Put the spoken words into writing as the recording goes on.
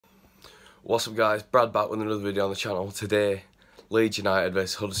What's up guys, Brad back with another video on the channel. Today, Leeds United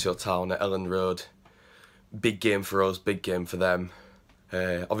vs Huddersfield Town at Elland Road. Big game for us, big game for them.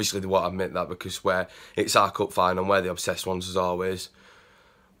 Obviously they won't admit that because it's our cup final and we're the obsessed ones as always.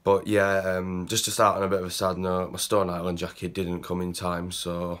 But yeah, just to start on a bit of a sad note, my Stone Island jacket didn't come in time,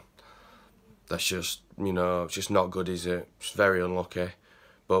 so that's just, you know, it's just not good, is it? It's very unlucky.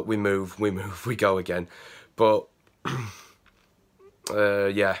 But we move, we go again. But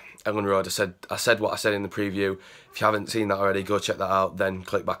yeah, Elland Road, I said what I said in the preview. If you haven't seen that already, go check that out, then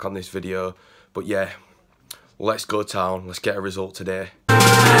click back on this video. But yeah, let's go Town, let's get a result today.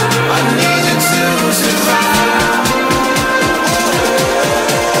 I need you to survive.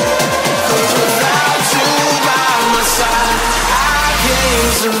 'Cause without you by my side, I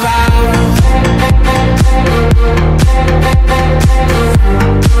can't survive.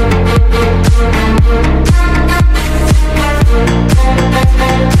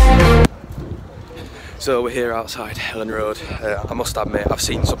 So we're here outside Elland Road. I must admit, I've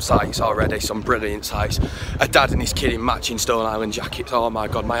seen some sights already, some brilliant sights. A dad and his kid in matching Stone Island jackets. Oh my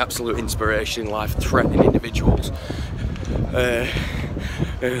god, my absolute inspiration in life, threatening individuals. A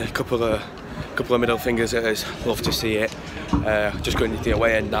couple of middle fingers at us, love to see it. Just going to the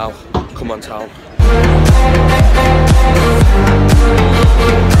away end now. Come on Town.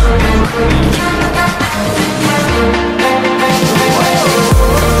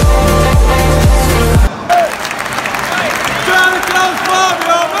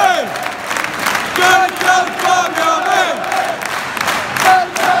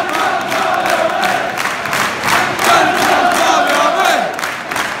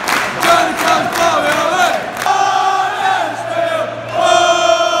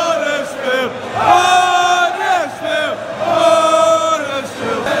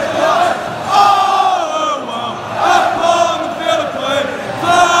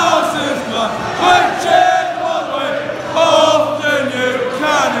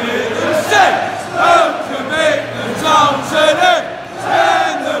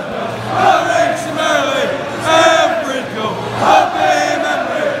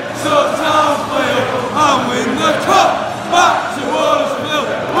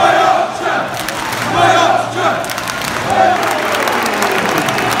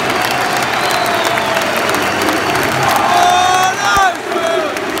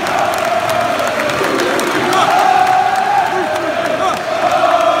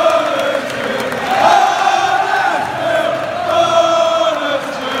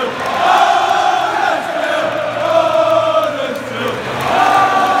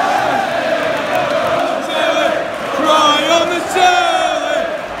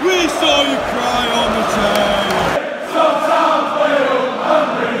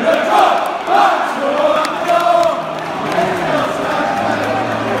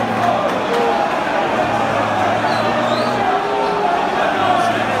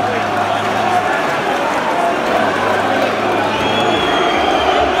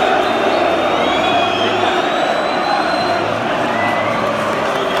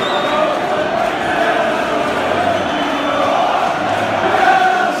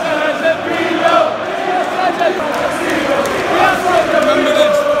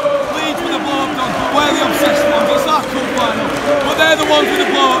 They're the ones with the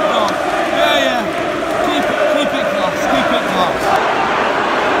blow up dog. Yeah. Keep it class.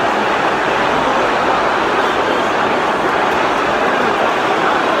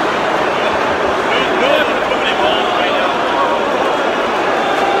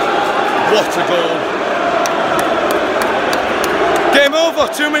 What a goal. Game over,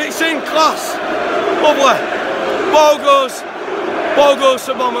 2 minutes in, class. Lovely. Ball goes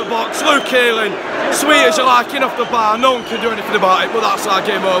to bottom of the box. Luke Keeling, sweet as you like, in off the bar. No one can do anything about it, but that's our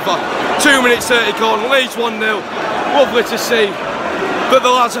game over. 2 minutes 30 gone, Leeds 1-0. Lovely to see that the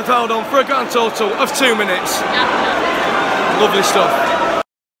lads have held on for a grand total of 2 minutes. Lovely stuff.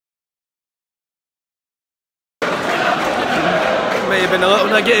 May have been a little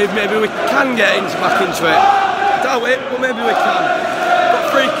negative, maybe we can get back into it. Doubt it, but maybe we can.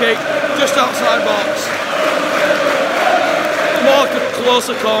 But free kick, just outside box. More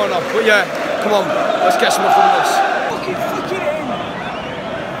closer corner, but yeah, come on, let's get some from this. Fucking in!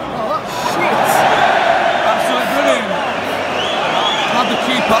 Oh, that's shit! Absolutely brilliant. Had the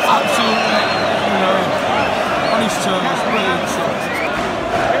keeper absolutely, on his toes, brilliant shot.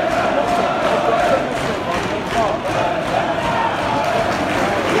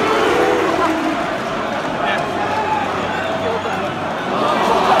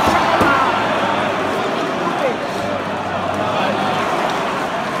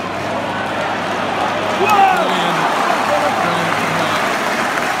 Brilliant.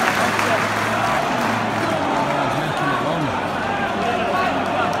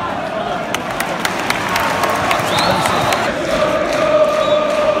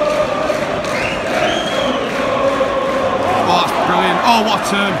 Oh, what a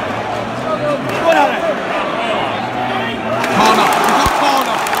turn. Corner. We've got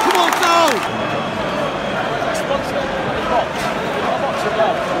corner. Come on, Sal.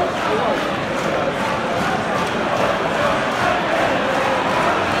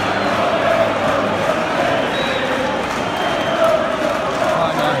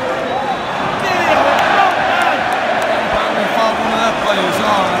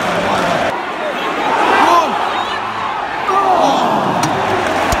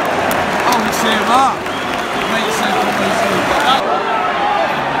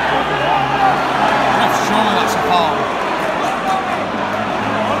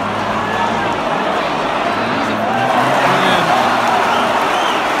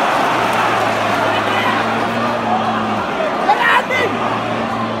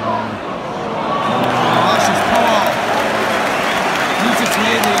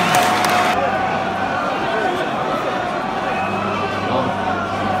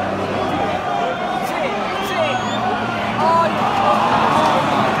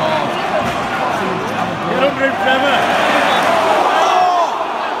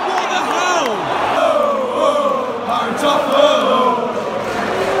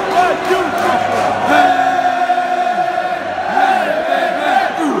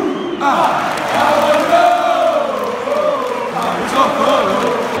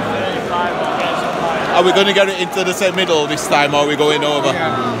 Are we going to get it into the same middle this time, or are we going over?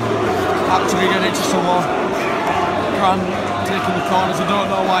 Yeah. Actually get it to someone. Grant taking the corners, I don't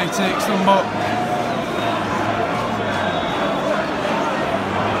know why he takes them, but...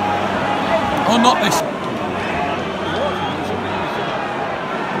 Oh, not this.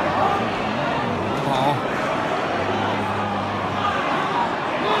 Oh.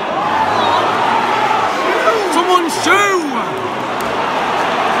 Someone shoot!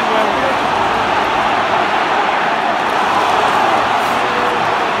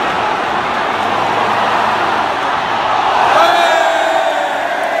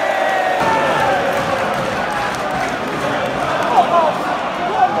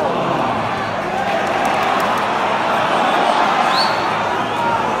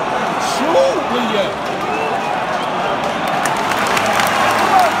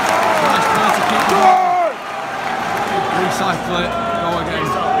 Recycle it, go again.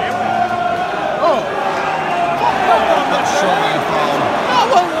 Oh! That's surely a foul.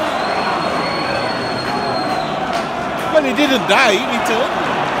 Well, he didn't die, he turned.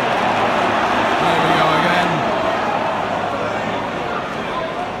 There we go again.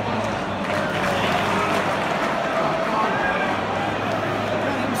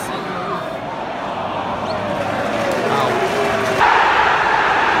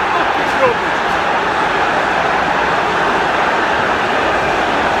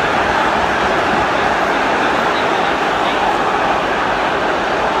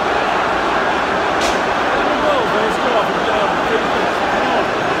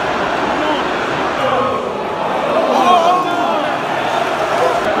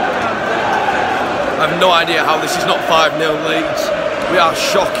 I have no idea how this is not 5-0 Leeds. We are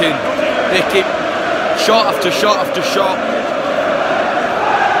shocking. They keep shot after shot after shot.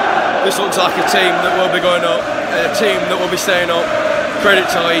 This looks like a team that will be going up, a team that will be staying up. Credit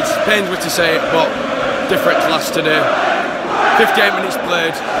to Leeds. Pains me to say it, but different class today. 58 minutes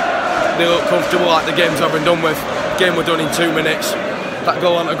played. They look comfortable, like the game's over and done with. Game were done in 2 minutes. That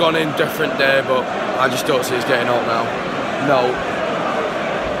goal hadn't gone in, different day, but I just don't see us getting out now. No.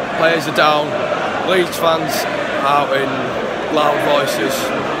 Players are down. Leeds fans out in loud voices.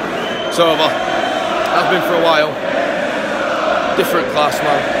 It's over. Has been for a while. Different class,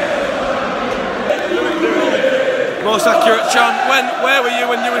 man. Most accurate chant. Where were you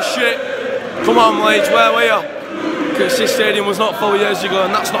when you were shit? Come on, Leeds, where were you? Because this stadium was not full years ago,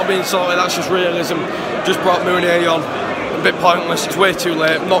 and that's not being sorted. That's just realism. Just brought Mooney on. A bit pointless. It's way too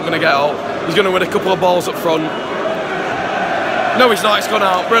late. Not going to get out. He's going to win a couple of balls up front. No, he's not. It's gone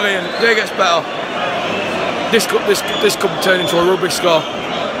out. Brilliant. Day gets better. This could turn into a rugby score.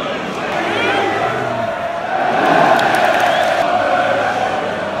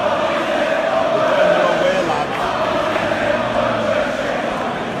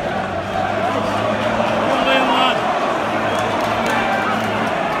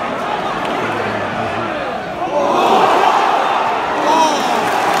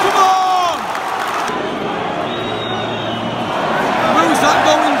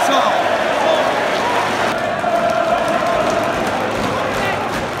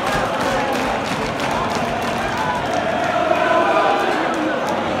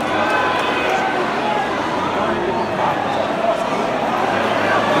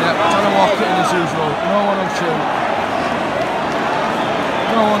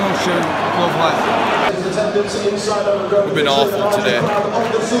 No one will shoot. Lovely. We've been awful today.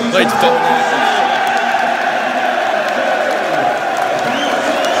 Leeds dominated.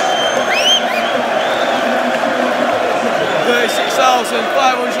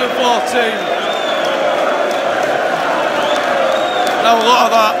 36,514. Now a lot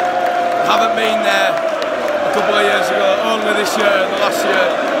of that haven't been there a couple of years ago, only this year and the last year.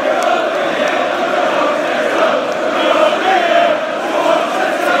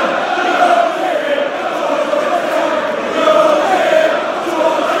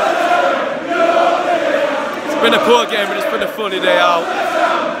 It's been a poor game, but it's been a funny day out.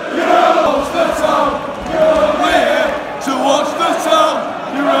 To watch the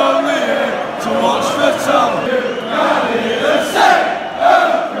town, you're only here to watch the town. The same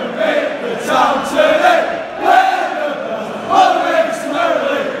can make the town today. Where the bells all ring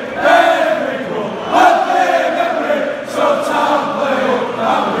merrily, every cool and clear memory. So town play up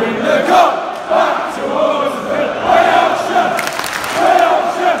and bring the cup back towards the way ocean, way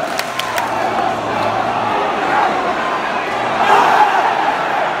ocean.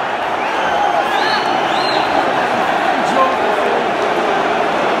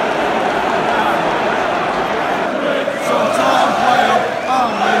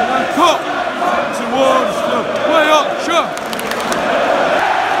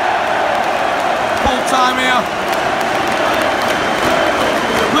 Time here.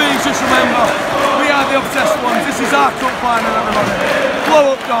 Please just remember, we are the obsessed ones. This is our cup final, everybody.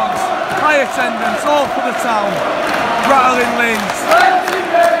 Blow up dogs, high attendance, all for the town. Rattling Leeds.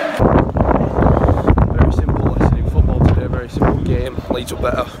 Very simple lesson in football today, very simple game. Leeds were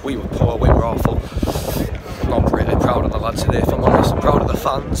better, we were poor, we were awful. I'm not really proud of the lads today, if I'm honest. I'm proud of the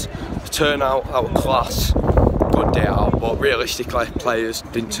fans. The turnout, that was class. Good day out, but realistically, players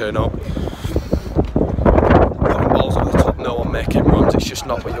didn't turn up. No one making runs, it's just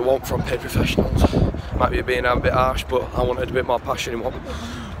not what you want from paid professionals. Might be being a bit harsh, but I wanted a bit more passion in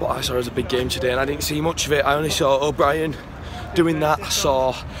what I saw as a big game today, and I didn't see much of it. I only saw O'Brien doing that. I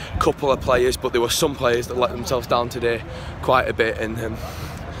saw a couple of players, but there were some players that let themselves down today quite a bit, and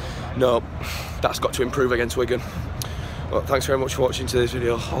no, that's got to improve against Wigan. Well, thanks very much for watching today's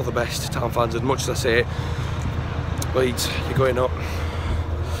video. All the best, town fans. As much as I say it, Leeds, you're going up.